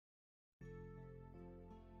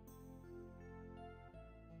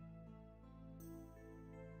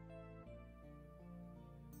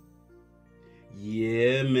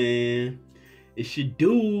man. It's your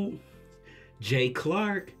dude, Jay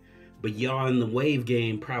Clark. But y'all in the wave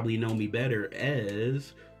game probably know me better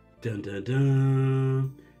as dun dun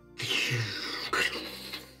dun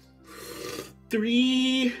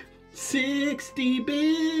 360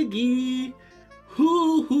 Biggie.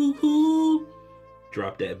 Hoo hoo hoo.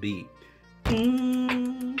 Drop that beat.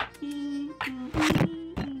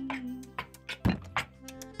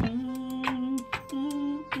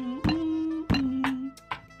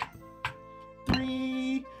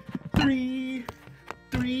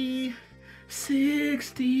 Three,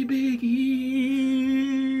 60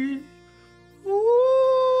 Biggie. Ooh.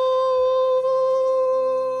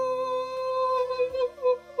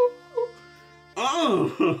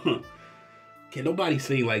 Oh, can nobody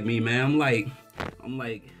sing like me, man? I'm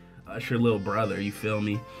like Usher little brother, you feel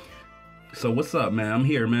me? So what's up, man? I'm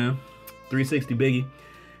here, man. 360 Biggie.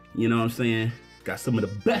 You know what I'm saying? Got some of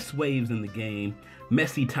the best waves in the game.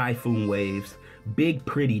 Messy typhoon waves. Big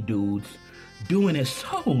pretty dudes. Doing it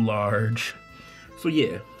so large. So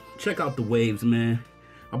yeah, check out the waves, man.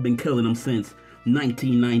 I've been killing them since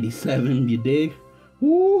 1997, you dig?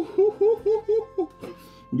 Woo-hoo-hoo-hoo-hoo.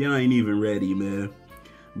 Y'all ain't even ready, man.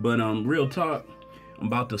 But real talk, I'm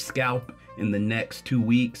about to scalp in the next 2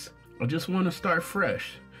 weeks. I just want to start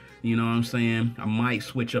fresh. You know what I'm saying? I might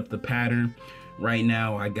switch up the pattern. Right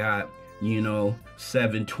now I got, you know,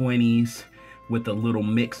 720s with a little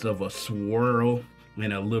mix of a swirl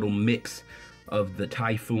and a little mix of the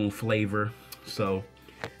typhoon flavor. So,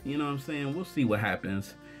 you know what I'm saying? We'll see what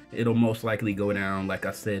happens. It'll most likely go down, like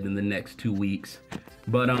I said, in the next 2 weeks.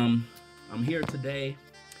 But I'm here today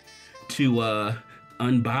to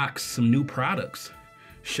unbox some new products.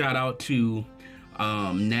 Shout out to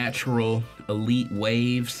Natural Elite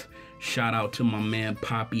Waves. Shout out to my man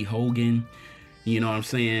Poppy Hogan. You know what I'm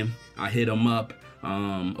saying? I hit him up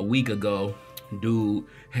a week ago. Dude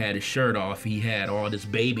had his shirt off. He had all this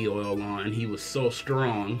baby oil on. He was so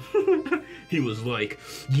strong. He was like,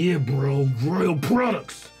 yeah, bro, Royal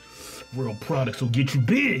Products. Royal Products will get you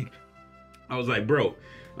big. I was like, bro,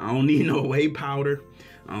 I don't need no whey powder.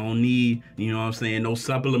 I don't need, you know what I'm saying, no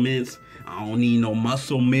supplements. I don't need no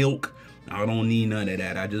muscle milk. I don't need none of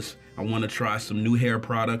that. I want to try some new hair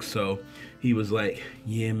products. So he was like,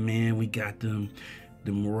 yeah, man, we got them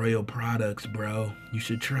Royal Products, bro. You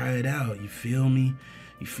should try it out. You feel me?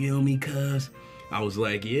 You feel me, cuz? I was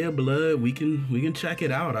like, yeah, blood, we can check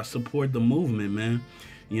it out. I support the movement, man.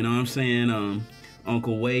 You know what I'm saying?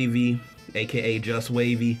 Uncle Wavy, aka Just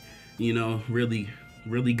Wavy, you know, really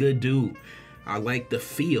good dude. I like the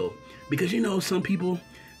feel. Because, you know, some people,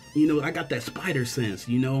 you know, I got that spider sense,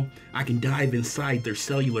 you know? I can dive inside their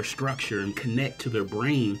cellular structure and connect to their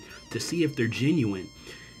brain to see if they're genuine.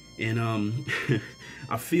 And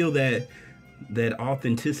I feel that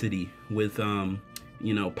authenticity with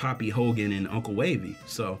you know, Poppy Hogan and Uncle Wavy.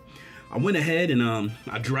 So I went ahead and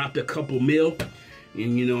I dropped a couple mil,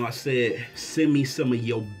 and you know, I said, send me some of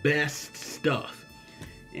your best stuff.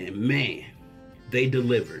 And man, they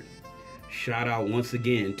delivered. Shout out once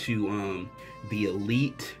again to the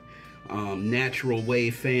Elite Natural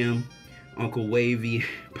Wave fam, Uncle Wavy,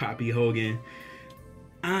 Poppy Hogan.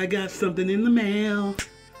 I got something in the mail.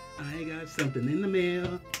 I got something in the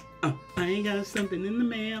mail. I got something in the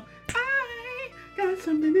mail. I got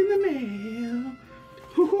something in the mail.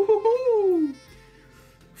 Hoo-hoo-hoo-hoo.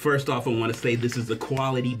 First off, I want to say this is a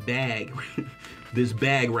quality bag. This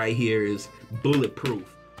bag right here is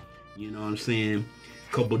bulletproof. You know what I'm saying?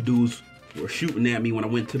 A couple dudes were shooting at me when I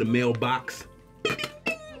went to the mailbox.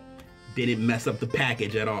 Didn't mess up the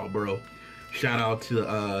package at all, bro. Shout out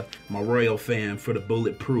to my Royal fam for the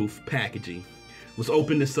bulletproof packaging. Let's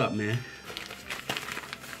open this up, man.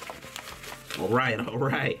 All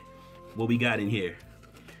right. What we got in here?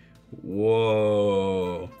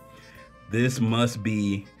 Whoa. This must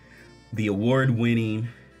be the award-winning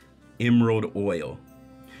Emerald Oil.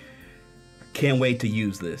 Can't wait to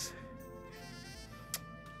use this.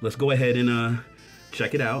 Let's go ahead and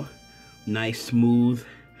check it out. Nice, smooth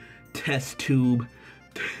test tube,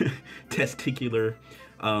 testicular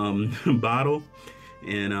bottle.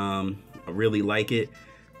 And I really like it.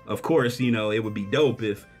 Of course, you know, it would be dope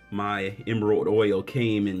if my Emerald Oil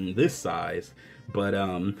came in this size, but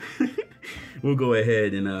we'll go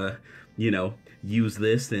ahead and you know, use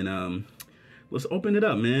this, and let's open it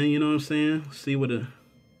up, man. You know what I'm saying? See what it.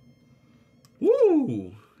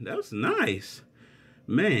 Woo, that was nice,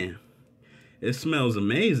 man. It smells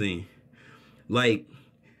amazing. Like,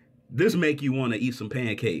 this make you want to eat some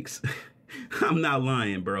pancakes. I'm not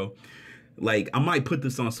lying, bro. Like, I might put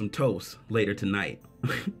this on some toast later tonight.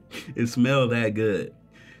 It smells that good.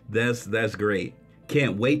 That's great.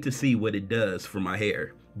 Can't wait to see what it does for my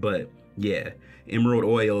hair. But yeah, emerald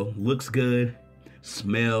oil looks good,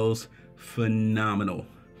 smells phenomenal.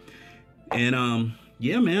 And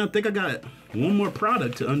yeah, man, I think I got one more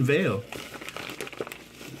product to unveil.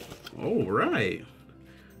 All right.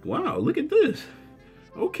 Wow, look at this.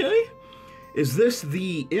 Okay. Is this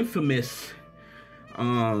the infamous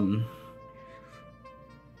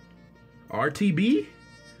RTB?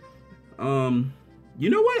 You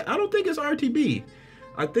know what? I don't think it's RTB.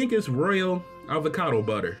 I think it's Royal Avocado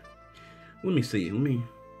Butter. Let me see. Let me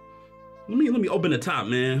open the top,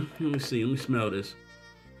 man. Let me see. Let me smell this.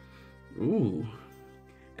 Ooh.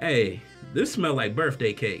 Hey, this smell like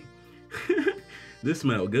birthday cake. This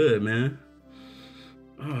smell good, man.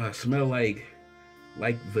 Oh, I smell like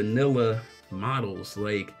vanilla models,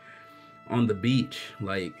 like on the beach,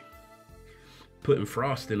 like putting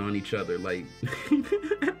frosting on each other. Like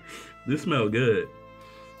this smell good,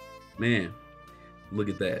 man. Look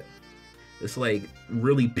at that. It's like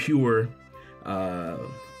really pure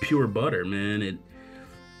butter, man. It,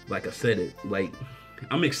 like I said, it like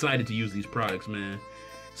I'm excited to use these products, man.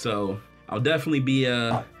 So I'll definitely be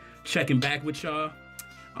checking back with y'all.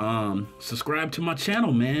 Subscribe to my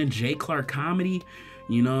channel, man. Jay Clark Comedy.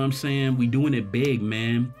 You know what I'm saying? We doing it big,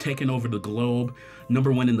 man. Taking over the globe.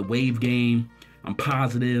 #1 in the wave game. I'm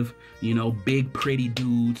positive. You know, big pretty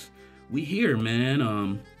dudes. We here,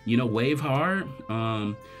 man. You know, wave hard.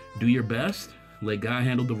 Do your best. Let God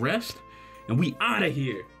handle the rest. And we out of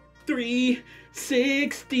here.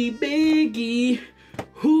 360 Biggie.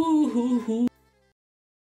 Hoo hoo hoo.